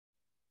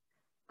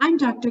I'm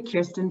Dr.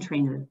 Kirsten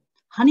Trainer,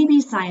 honeybee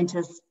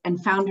scientist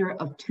and founder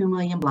of 2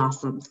 Million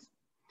Blossoms.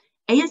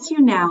 ASU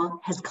Now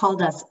has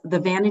called us the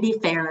Vanity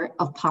Fair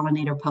of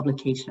pollinator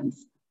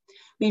publications.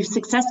 We've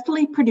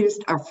successfully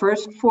produced our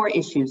first 4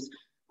 issues,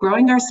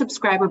 growing our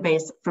subscriber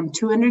base from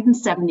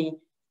 270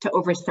 to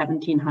over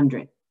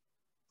 1,700.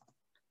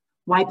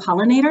 Why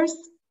pollinators?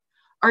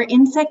 Our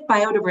insect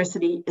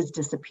biodiversity is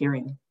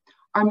disappearing,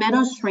 our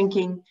meadows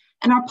shrinking,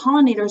 and our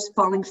pollinators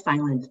falling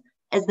silent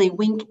as they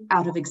wink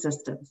out of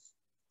existence.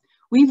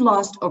 We've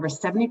lost over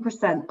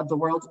 70% of the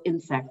world's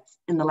insects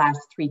in the last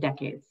 3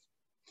 decades.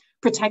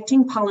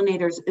 Protecting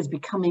pollinators is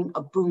becoming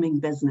a booming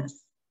business.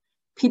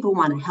 People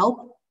want to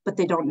help, but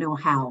they don't know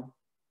how.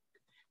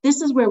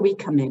 This is where we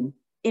come in.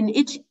 In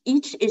each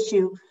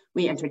issue,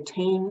 we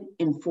entertain,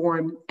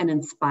 inform, and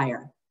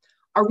inspire.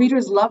 Our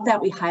readers love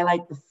that we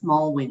highlight the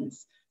small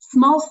wins,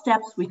 small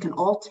steps we can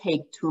all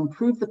take to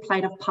improve the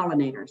plight of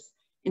pollinators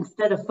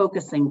instead of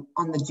focusing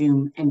on the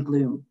doom and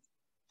gloom.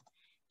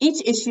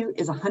 Each issue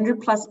is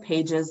 100+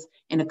 pages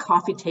in a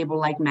coffee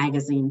table-like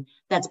magazine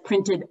that's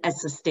printed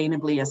as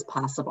sustainably as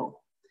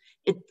possible.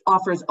 It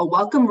offers a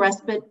welcome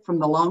respite from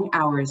the long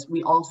hours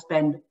we all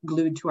spend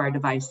glued to our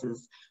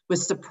devices,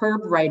 with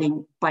superb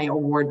writing by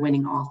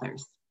award-winning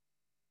authors.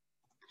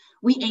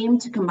 We aim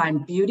to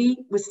combine beauty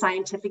with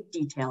scientific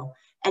detail,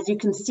 as you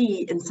can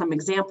see in some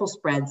example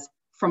spreads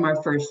from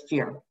our first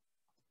year.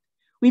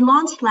 We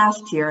launched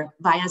last year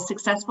via a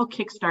successful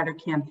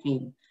Kickstarter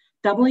campaign,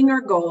 doubling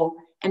our goal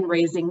and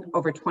raising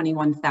over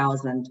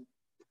 $21,000.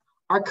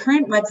 Our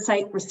current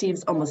website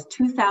receives almost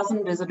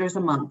 2,000 visitors a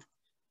month,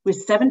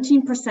 with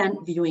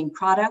 17% viewing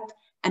product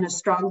and a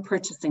strong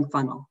purchasing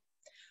funnel.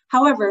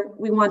 However,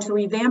 we want to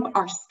revamp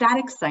our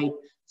static site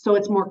so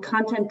it's more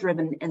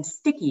content-driven and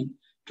sticky,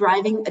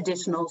 driving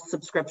additional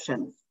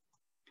subscriptions.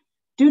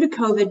 Due to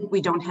COVID,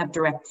 we don't have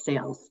direct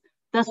sales.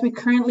 Thus, we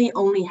currently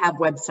only have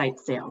website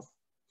sales.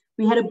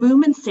 We had a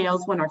boom in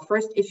sales when our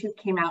first issue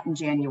came out in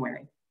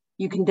January.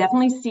 You can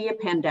definitely see a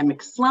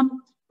pandemic slump,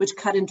 which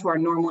cut into our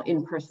normal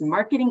in-person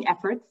marketing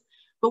efforts,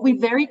 but we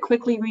very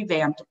quickly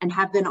revamped and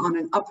have been on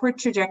an upward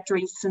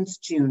trajectory since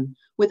June,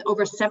 with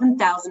over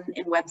 7,000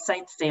 in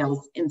website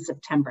sales in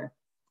September.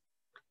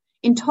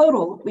 In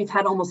total, we've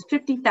had almost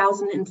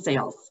 50,000 in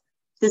sales.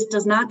 This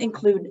does not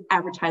include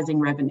advertising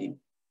revenue.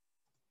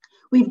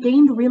 We've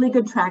gained really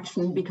good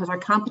traction because our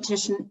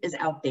competition is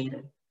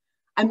outdated.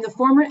 I'm the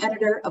former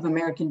editor of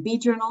American Bee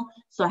Journal,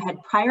 so I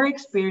had prior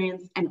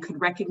experience and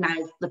could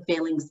recognize the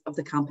failings of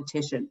the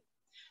competition.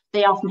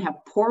 They often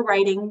have poor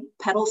writing,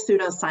 peddle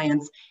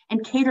pseudoscience,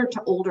 and cater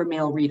to older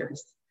male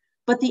readers.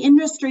 But the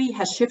industry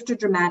has shifted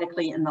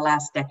dramatically in the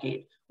last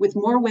decade, with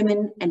more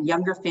women and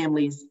younger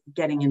families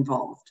getting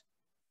involved.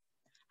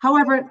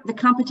 However, the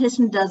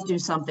competition does do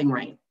something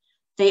right.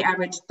 They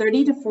average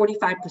 30 to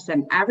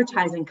 45%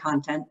 advertising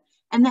content,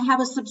 and they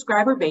have a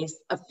subscriber base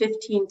of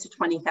 15 to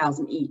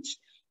 20,000 each,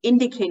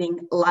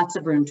 indicating lots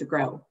of room to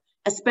grow,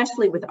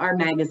 especially with our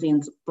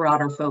magazine's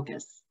broader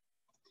focus.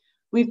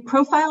 We've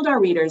profiled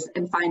our readers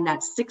and find that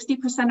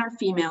 60% are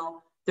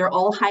female, they're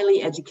all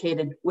highly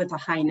educated with a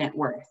high net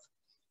worth,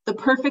 the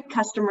perfect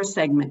customer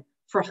segment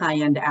for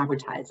high-end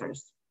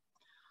advertisers.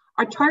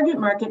 Our target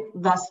market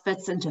thus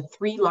fits into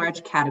 3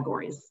 large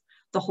categories: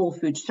 the whole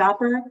food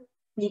shopper,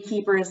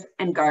 beekeepers,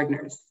 and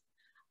gardeners.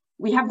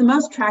 We have the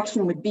most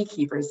traction with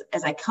beekeepers,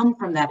 as I come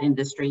from that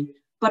industry,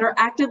 but are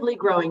actively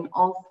growing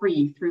all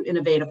 3 through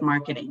innovative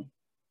marketing.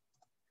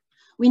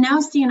 We now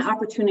see an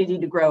opportunity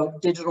to grow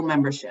digital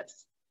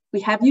memberships.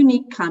 We have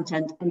unique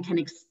content and can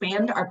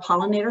expand our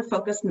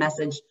pollinator-focused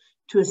message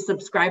to a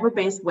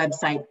subscriber-based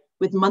website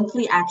with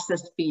monthly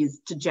access fees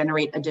to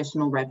generate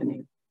additional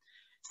revenue.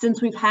 Since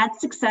we've had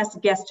success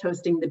guest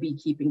hosting the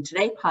Beekeeping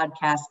Today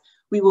podcast,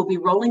 we will be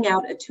rolling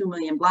out a 2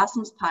 Million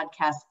Blossoms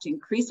podcast to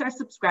increase our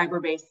subscriber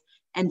base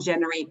and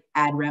generate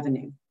ad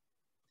revenue.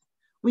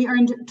 We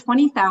earned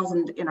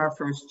 $20,000 in our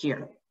first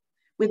year.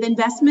 With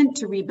investment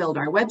to rebuild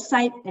our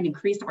website and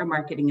increase our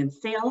marketing and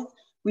sales,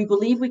 we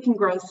believe we can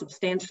grow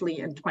substantially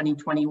in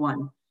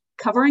 2021,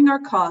 covering our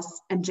costs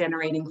and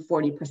generating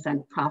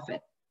 40% profit.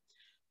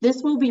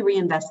 This will be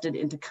reinvested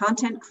into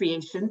content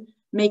creation,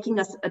 making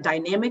us a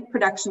dynamic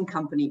production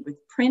company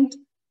with print,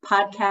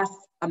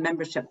 podcasts, a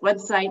membership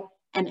website,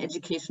 and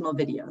educational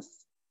videos.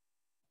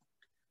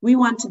 We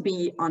want to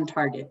be on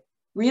target.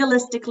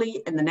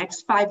 Realistically, in the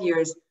next 5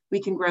 years, we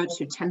can grow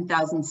to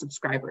 10,000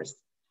 subscribers.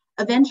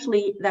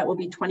 Eventually, that will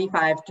be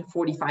 25 to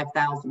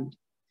 45,000.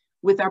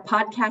 With our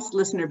podcast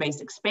listener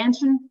base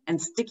expansion and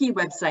sticky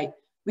website,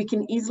 we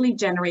can easily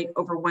generate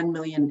over 1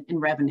 million in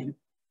revenue.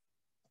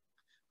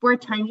 We're a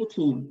tiny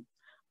team.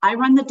 I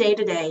run the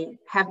day-to-day,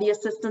 have the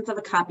assistance of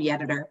a copy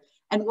editor,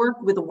 and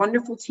work with a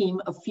wonderful team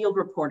of field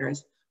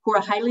reporters who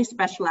are highly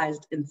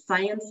specialized in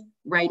science,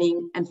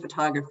 writing, and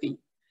photography.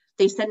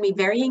 They send me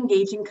very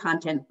engaging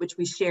content, which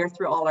we share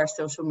through all our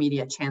social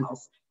media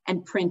channels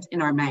and print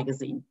in our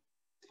magazine.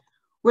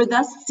 We're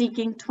thus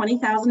seeking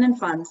 $20,000 in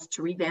funds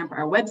to revamp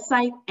our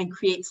website and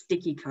create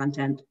sticky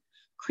content,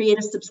 create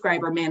a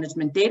subscriber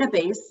management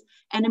database,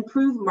 and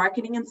improve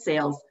marketing and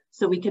sales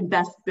so we can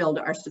best build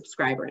our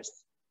subscribers.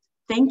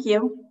 Thank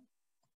you.